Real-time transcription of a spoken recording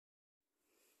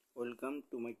Welcome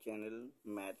to my channel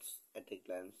Maths at a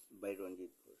Glance by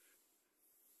Ranjit Ghosh।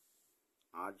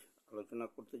 आज आलोचना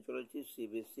करते चलेছি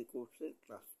CBSE कोर्सेर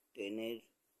class 10 এর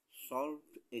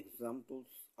solved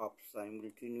examples of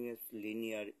simultaneous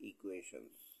linear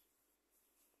equations।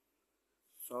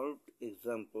 solved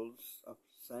examples of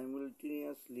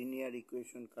simultaneous linear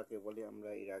equation কাকে বলে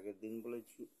আমরা এর আগের দিন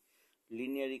বলেছি।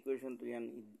 linear equation তো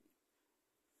জানি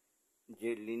যে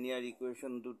linear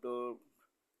equation দুটো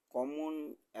কমন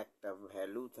একটা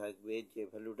ভ্যালু থাকবে, যে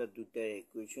ভ্যালুটা দুটো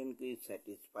ইকুয়েশনকে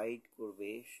স্যাটিসফাইড করবে,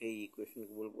 সেই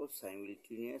ইকুয়েশনকে বলবো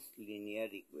সাইমultaneous লিনিয়ার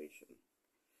ইকুয়েশন।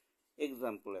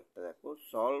 এক্সাম্পল একটা দেখো,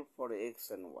 solve for x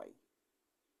and Y.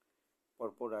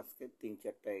 পরপর আজকে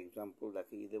 3-4টা এক্সাম্পল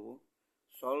দেখিয়ে দেবো।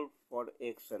 Solve for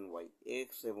x and Y,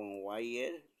 x এবং ওয়াই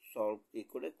এর সলভ কী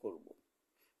করে করব।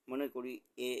 মনে করি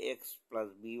এ x plus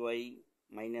B Y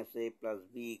minus A plus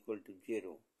B equal to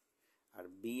 0 R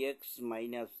bx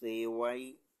minus A Y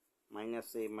minus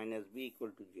A minus B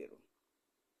equal to 0।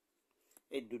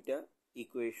 এই দুটা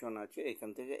ইকুয়েশন আছে, এখান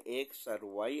থেকে এক্স আর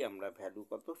ওয়াই আমরা ভ্যালু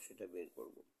কত সেটা বের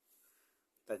করব।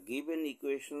 The given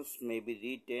equations may be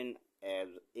written as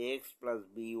x plus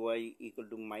by equal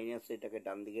to minus, এটাকে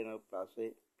ডান দিকে নাও প্লাস এ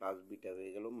প্লাস বিটা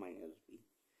হয়ে গেল মাইনাস বি।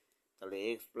 তাহলে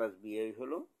x প্লাস by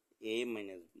হলো a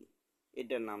মাইনাস বি,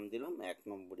 এটার নাম দিলাম 1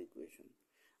 নম্বর ইকুয়েশন।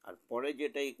 আর পরে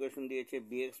যেটা ইকুয়েশন দিয়েছে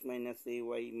bx minus A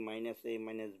Y minus A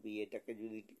minus B, এটাকে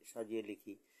যদি সাজিয়ে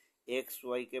লিখি এক্স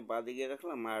ওয়াইকে বাঁ দিকে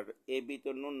রাখলাম আর এ বি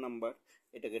তো নোন নাম্বার,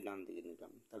 এটাকে ডান দিকে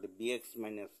নিলাম। তাহলে bx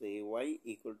minus A Y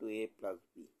equal to A plus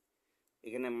B.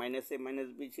 এখানে মাইনাস এ মাইনাস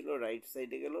বি ছিল, রাইট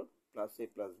সাইডে গেল প্লাস এ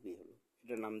প্লাস বি হলো,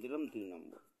 এটার নাম দিলাম 2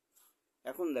 নম্বর।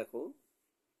 এখন দেখো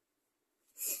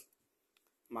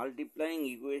মাল্টিপ্লাইং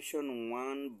ইকুয়েশন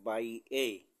 1 বাই এ,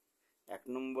 1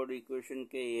 নম্বর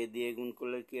ইকুয়েশনকে এ দিয়ে গুণ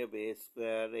করলে কি হবে, এ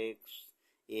square x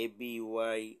A B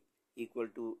Y equal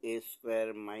to A square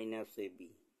minus A B,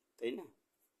 তাই না?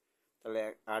 তাহলে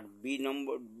আর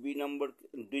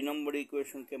দুই নম্বর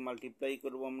ইকুয়েশনকে মাল্টিপ্লাই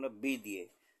করবো আমরা বি দিয়ে,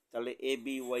 তাহলে এ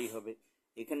বি ওয়াই হবে।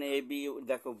 এখানে এ বি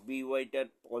দেখো বি ওয়াইটা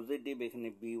পজিটিভ, এখানে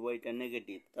বি ওয়াইটা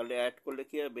নেগেটিভ, তাহলে অ্যাড করলে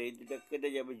কি হবে, এই দুটা কেটে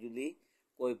যাবে যদি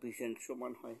কোএফিসিয়েন্ট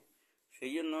সমান হয়।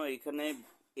 সেই জন্য এখানে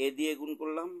এ দিয়ে গুণ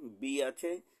করলাম, বি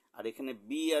আছে, আর এখানে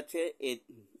বি আছে,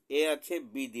 এ আছে,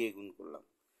 বি দিয়ে গুণ করলাম,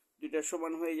 দুইটা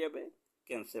সমান হয়ে যাবে,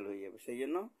 ক্যান্সেল হয়ে যাবে। সেই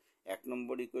জন্য 1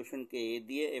 নম্বর ইকুয়েশনকে এ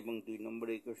দিয়ে এবং 2 নম্বর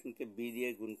ইকুয়েশনকে বি দিয়ে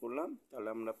গুণ করলাম, তাহলে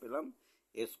আমরা পেলাম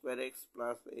এ square x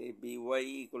plus A B Y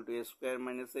equal to A square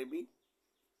minus A B,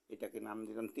 এটাকে নাম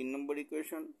দিলাম 3 নম্বর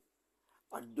ইকুয়েশন।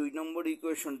 আর 2 নম্বর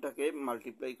ইকুয়েশনটাকে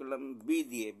মাল্টিপ্লাই করলাম বি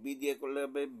দিয়ে করলে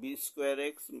হবে B square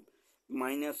x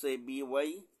minus A B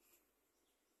Y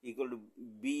equal to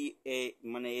B A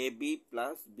মানে A B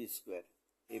plus B square,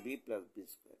 A B plus B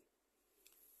square.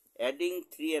 Adding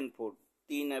 3 and 4,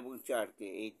 3 এবং 4কে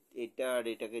এটা আর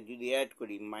এটাকে যদি অ্যাড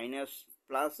করি, minus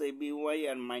plus A B Y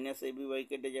R minus A B Y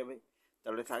কেটে যাবে,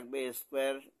 তাহলে থাকবে এ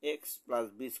square x plus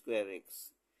B square x,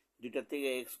 দুইটার থেকে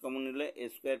এক্স কমন নিলে এ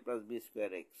square plus B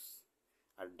square x.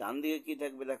 আর ডান দিকে কি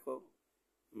থাকবে দেখো,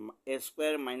 এ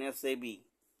square minus A B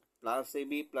plus A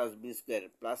B plus B square,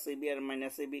 plus A B R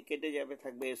minus A B কেটে যাবে,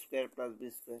 থাকবে এ স্কোয়ার প্লাস বি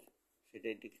স্কোয়ার,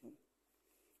 সেটাই লিখলাম।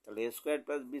 তাহলে এ square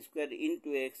plus B square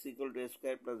into x equal to A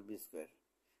square plus B square.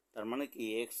 তার মানে কি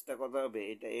extra কত হবে,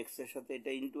 এটা এক্স এর সাথে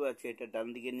এটা ইন্টু আছে, এটা ডান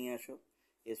দিকে নিয়ে আসো,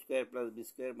 এ square plus B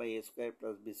square by A square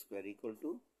plus B square equal to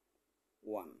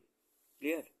 1।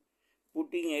 Clear?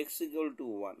 Putting x equal to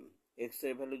 1, x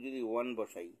এর ভ্যালু যদি 1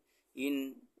 বসাই, ইন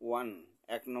 1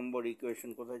 1 নম্বর ইকুয়েশন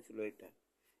কোথায় ছিল, এটা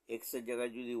এক্স এর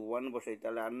জায়গায় যদি 1 বসাই,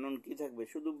 তাহলে আননোন কি থাকবে,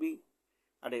 শুধু বি,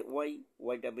 আরে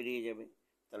ওয়াইটা বেরিয়ে যাবে।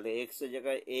 তাহলে এক্স এর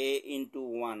জায়গায় এ ইন্টু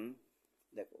 1,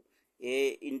 দেখো এ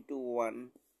into 1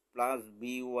 plus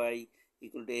B Y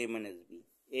equal to A minus B,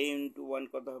 A into 1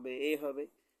 কত হবে, এ হবে,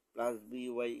 plus B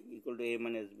Y equal to A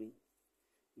minus B.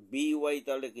 B Y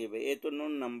তাহলে কি হবে, এ তো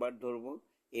নোন নাম্বার ধরবো,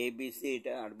 এ বি সি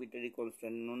এটা আরবিটারি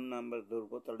কনস্ট্যান্ট, নোন নাম্বার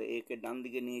ধরবো, তাহলে এ কে ডান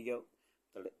দিকে নিয়ে যাও,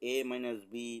 তাহলে এ মাইনাস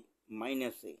বি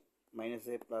মাইনাস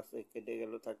এ প্লাস এ কেটে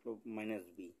গেল, থাকলো মাইনাস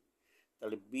বি।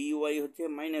 তাহলে বি ওয়াই হচ্ছে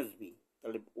মাইনাস বি,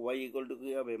 তাহলে ওয়াই ইকুয়াল টু কি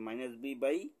হবে, minus B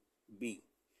by B,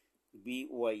 B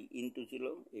Y into ছিল,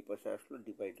 এই পাশে আসলো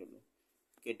ডিভাইড হলো,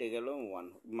 কেটে গেল 1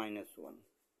 মাইনাস 1।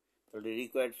 তাহলে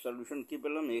রিকোয়ার্ড সলিউশন কি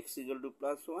পেলাম, x equal to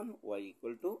plus 1 Y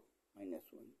equal to minus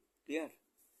 1। Clear?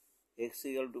 x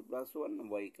equal to plus 1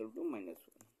 y equal to minus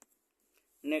 1.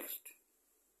 Next,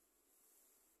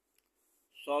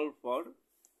 solve for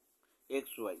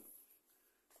xy.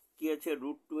 কি আছে,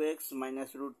 root 2x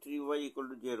minus root 3y equal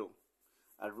to 0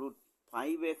 R root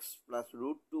 5x plus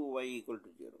root 2y equal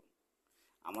to 0।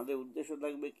 আমাদের উদ্দেশ্য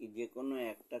থাকবে কি, যে কোনো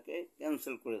একটাকে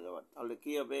cancel করে দেওয়ার। তাহলে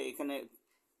কি হবে, এখানে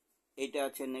এটা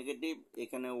আছে নেগেটিভ,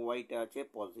 এখানে ওয়াইটা আছে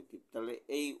পজিটিভ, তাহলে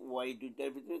এই ওয়াই দুইটার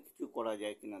ভিতরে কিছু করা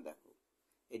যায় কিনা দেখো।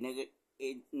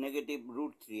 এই নেগেটিভ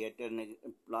 √3, এটা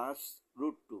প্লাস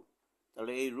 √2,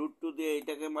 তাহলে এই √2 দিয়ে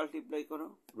এইটাকে মাল্টিপ্লাই করো,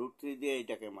 √3 দিয়ে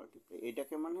এইটাকে মাল্টিপ্লাই,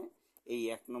 এটাকে মানে এই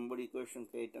 1 নম্বর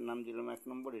ইকুয়েশনকে এটার নাম দিলাম 1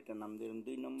 নম্বর, এটার নাম দিলাম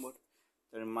 2 নম্বর।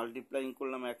 তাহলে মাল্টিপ্লাইং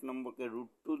করলাম 1 নম্বরকে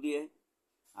 √2 দিয়ে,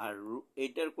 আর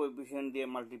এইটার কোএফিসিয়েন্ট দিয়ে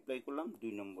মাল্টিপ্লাই করলাম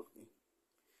 2 নম্বরকে।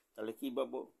 তাহলে কি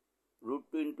পাবো,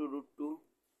 √2 into √2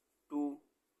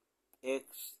 2x,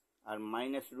 R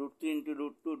minus √3 into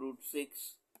 √2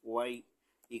 √6y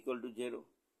equal to 0।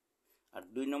 আর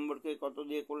 2 নম্বরকে কত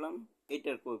দিয়ে করলাম,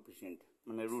 এটার কোএফিসিয়েন্ট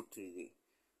মানে √3 দিয়ে,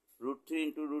 √3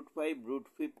 into √5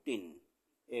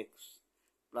 √15x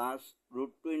plus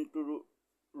 √2 into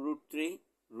 √3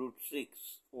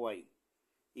 √6y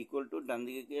equal to ডান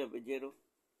দিকে কি হবে 0।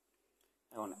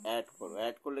 এখন অ্যাড করো,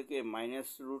 অ্যাড করলে কি মাইনাস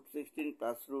 √16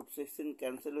 প্লাস √16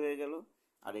 ক্যান্সেল হয়ে গেল,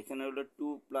 আর এখানে হলো 2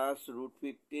 প্লাস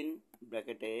 √15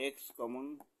 ব্র্যাকেটে x কমন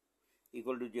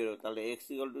equal to 0, তাহলে x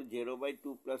equal to 0 by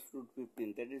 2 plus √15,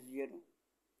 that is 0.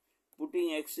 Putting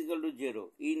x equal to 0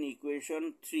 in equation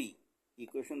 3,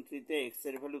 equation 3 তে x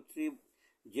এর ভ্যালু 3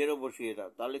 0 বসিয়ে দাও,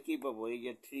 তাহলে কি পাবো, এই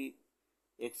যে 3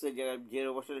 x এর জায়গায় 0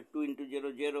 বসালে 2 into 0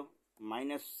 0,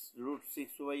 minus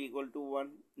 √6y equal to 1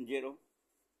 0,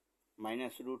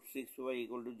 minus √6y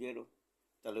equal to 0,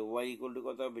 তাহলে y equal to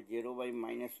কত হবে 0 by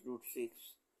minus √6,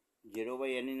 0 by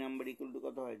any number equal to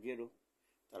কত হয় 0।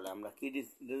 তাহলে আমরা কি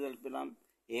রেজাল্ট পেলাম,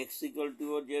 x ইকুয়াল টু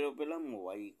 0 পেলাম,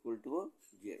 y equal to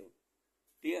 0।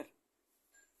 Clear?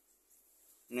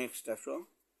 Next আসো,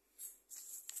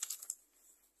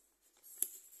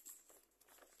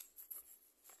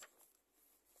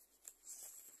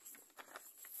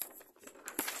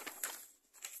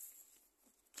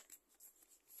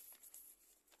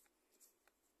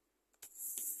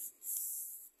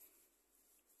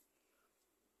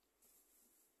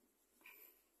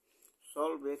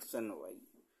 সলভ x and y।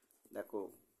 দেখো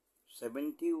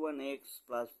 71x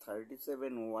plus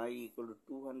 37y equal to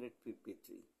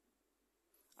 253,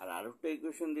 আর আরেকটা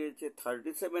ইকুয়েশন দিয়েছে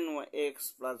 37x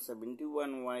plus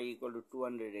 71y equal to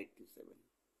 287।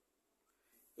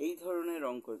 এই ধরনের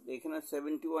অঙ্ক, এখানে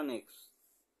 71x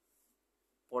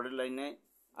পরের লাইনে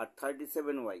আর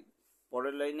 37y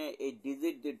পরের লাইনে, এই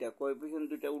ডিজিট দুইটা কোএফিসিয়েন্ট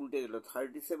দুইটা উল্টে গেল,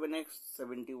 37x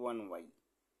 71y,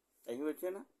 তাই হয়েছে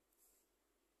না,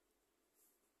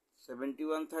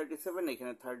 71 37,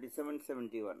 এখানে 37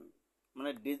 71,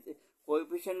 মানে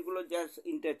কোএফিসিয়েন্টগুলো জাস্ট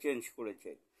ইন্টারচেঞ্জ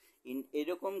করেছে।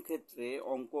 এরকম ক্ষেত্রে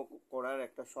অঙ্ক করার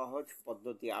একটা সহজ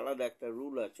পদ্ধতি, আলাদা একটা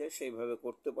রুল আছে, সেইভাবে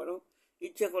করতে পারো।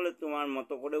 ইচ্ছা করলে তোমার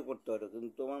মতো করেও করতে পারো,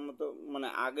 কিন্তু তোমার মতো মানে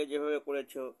আগে যেভাবে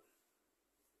করেছো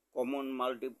কমন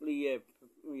মাল্টিপ্লিয়ে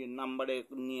নাম্বারে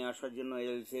নিয়ে আসার জন্য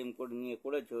এলসিএম করে নিয়ে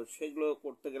করেছো, সেগুলো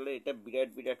করতে গেলে এটা বিরাট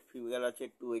বিরাট ফিগার আছে,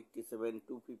 287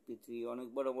 253, অনেক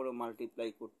বড় বড় মাল্টিপ্লাই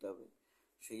করতে হবে।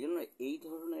 সেই জন্য এই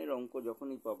ধরনের অঙ্ক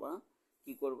যখনই পাবা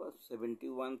কি করবা,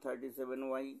 71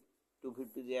 37y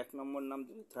 250 দিয়ে 1 নম্বর নাম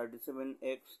দিলে,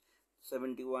 37x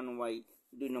 71y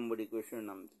 2 নম্বর ইকুয়েশনের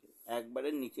নাম দিলে, একবারে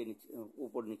নিচে নিচে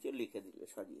উপর নিচে লিখে দিলে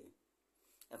সাজিয়ে।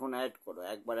 এখন অ্যাড করো,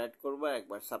 একবার অ্যাড করবা,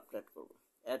 একবার সাবট্রাক্ট করবা।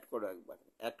 অ্যাড করো, একবার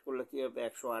অ্যাড করলে কি হবে,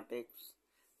 108x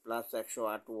plus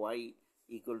 108y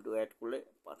equal to, add করলে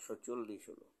 540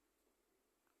 হলো।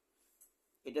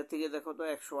 এটা থেকে দেখো তো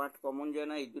 108 কমন যায়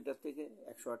না, এই দুটার থেকে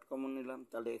 108 কমন নিলাম,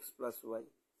 তাহলে x plus Y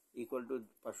equal to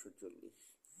 540।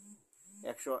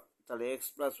 100, তাহলে x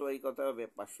প্লাস ওয়াই কত হবে,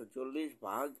 540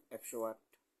 ভাগ 108,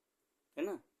 তাই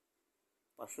না,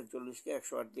 540কে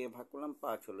 108 দিয়ে ভাগ করলাম,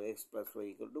 5 হলো, x plus Y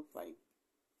equal to 5।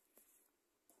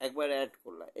 একবার অ্যাড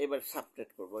করলাম, এবার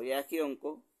সাবট্রাক্ট করবো, একই অঙ্ক,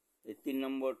 এই 3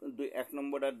 নম্বর 1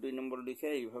 নম্বর আর 2 নম্বর লিখে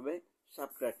এইভাবে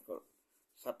সাবট্রাক্ট করো।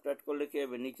 সাবট্রাক্ট করলে কি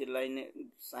হবে, নিচের লাইনে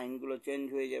সাইনগুলো চেঞ্জ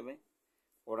হয়ে যাবে।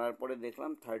 করার পরে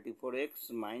দেখলাম 34x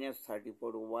minus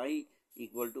 34y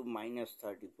equal to minus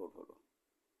 34 হলো।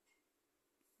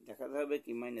 দেখাতে হবে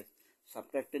কি মাইনাস,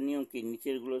 সাবট্রাক্টের নিয়ম কি,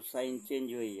 নিচেরগুলো সাইন চেঞ্জ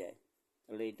হয়ে যায়,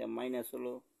 তাহলে এটা মাইনাস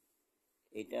হলো,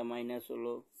 এটা মাইনাস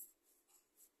হলো,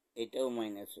 এটাও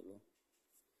মাইনাস হলো।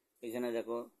 এখানে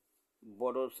দেখো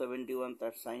বড় 71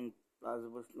 তার সাইন প্লাস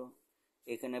বসলো,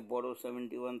 এখানে বড়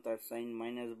 71 তার সাইন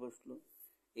মাইনাস বসলো,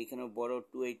 এখানে বড়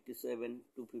 287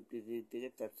 253 থেকে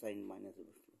তার সাইন মাইনাস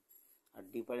বসলো। আর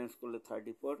ডিফারেন্স করলে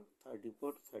 34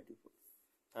 34 34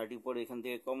 34 এখান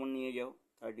থেকে কমন নিয়ে যাও,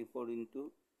 34 into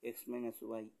x minus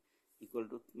Y equal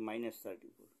to minus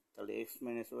 34, তাহলে এক্স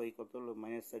মাইনাস ওয়াই কত হলো,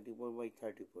 মাইনাস 34 বাই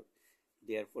 34,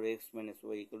 দেওয়ার পর x minus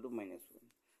Y equal to minus 1।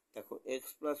 দেখো x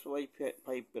প্লাস ওয়াই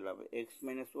 5 পেলাম, এক্স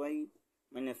মাইনাস ওয়াই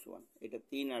মাইনাস 1, এটা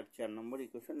 3 আর 4 নম্বর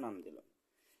ইকুয়েশন নাম দিলাম।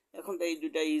 এখন তো এই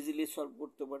দুটা ইজিলি সলভ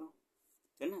করতে পারো,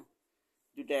 তাই না।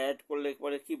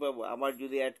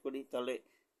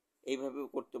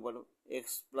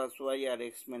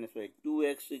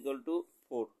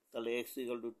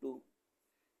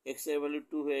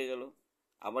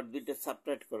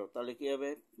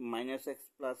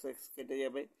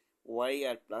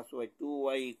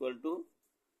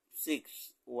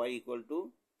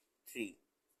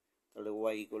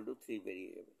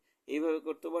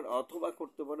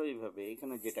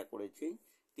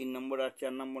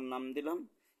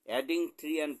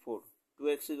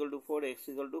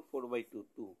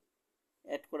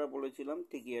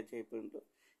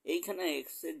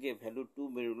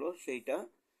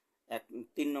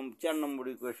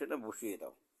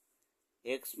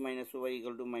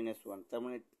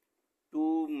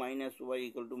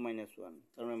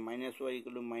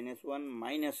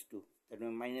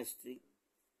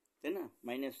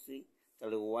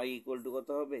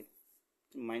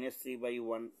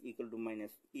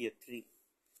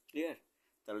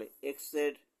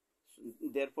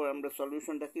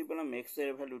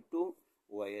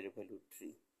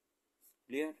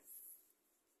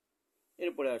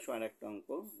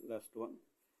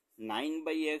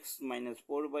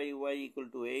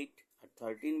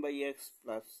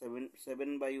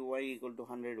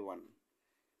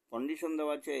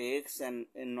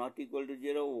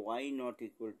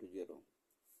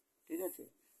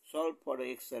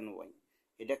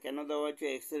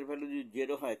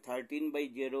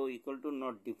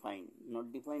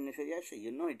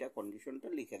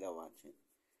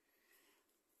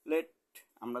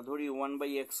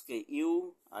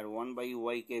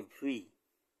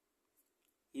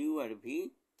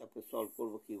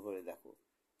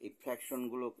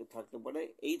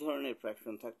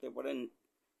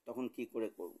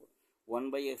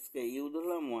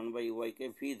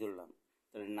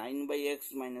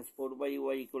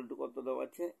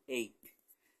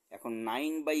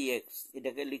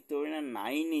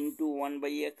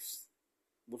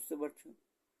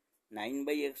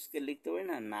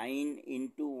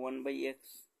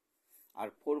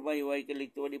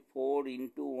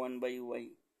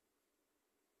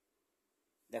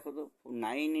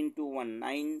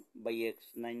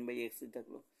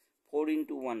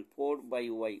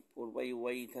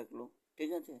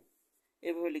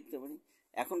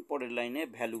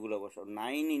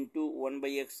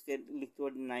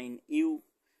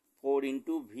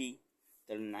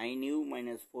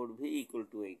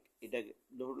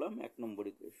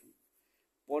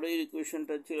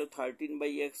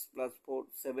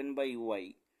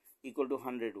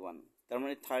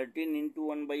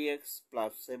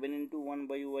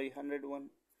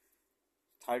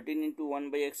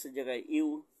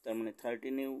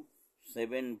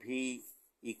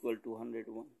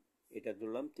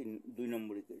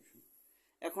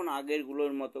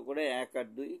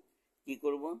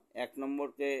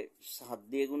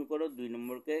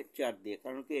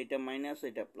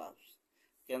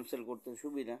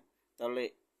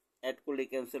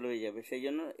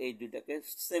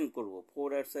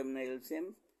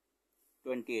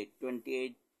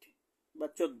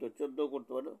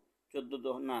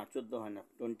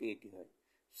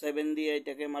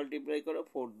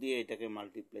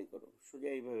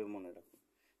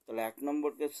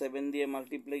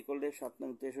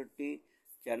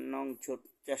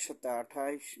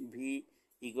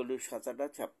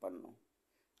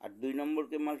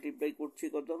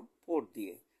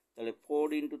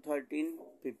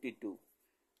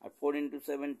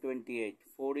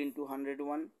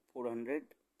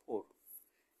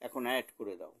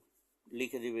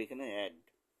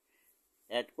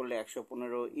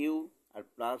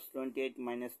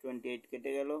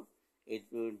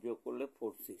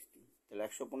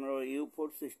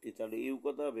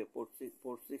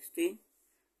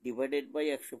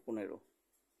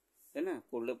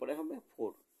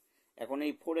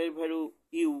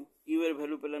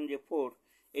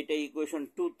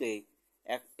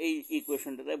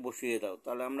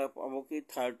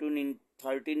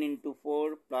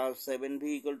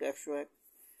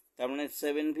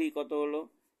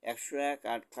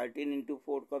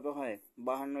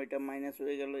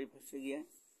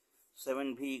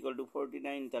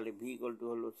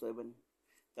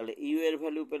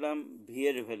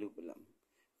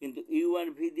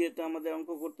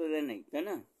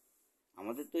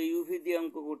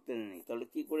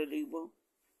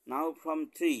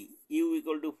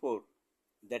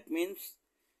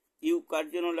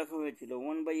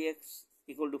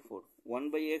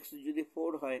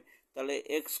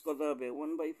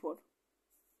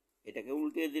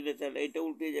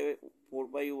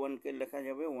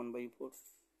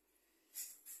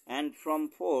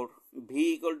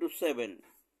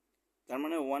 তার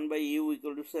মানে 1/u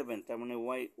ইকুয়াল টু 7, তার মানে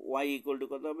y ইকুয়াল টু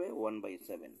কত হবে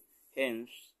 1/7। হেন্স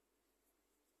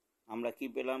আমরা কি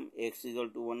পেলাম, x equal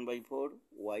to 1/4,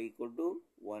 y equal to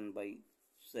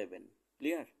 1/7।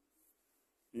 Clear?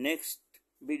 Next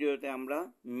ভিডিওতে আমরা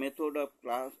মেথড অফ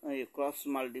ক্রস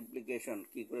মাল্টিপ্লিকেশন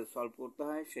কী করে সলভ করতে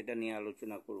হয় সেটা নিয়ে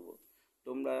আলোচনা করব।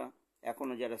 তোমরা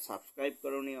এখনও যারা সাবস্ক্রাইব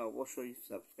করোনি অবশ্যই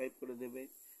সাবস্ক্রাইব করে দেবে,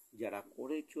 যারা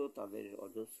করেছো তাদের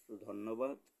অজস্র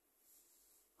ধন্যবাদ।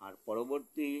 আর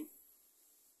পরবর্তী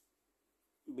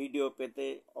ভিডিও পেতে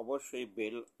অবশ্যই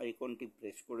বেল আইকনটি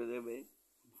প্রেস করে দেবে।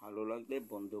 ভালো লাগলে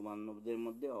বন্ধু বান্ধবদের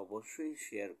মধ্যে অবশ্যই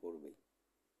শেয়ার করবে।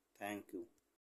 Thank you.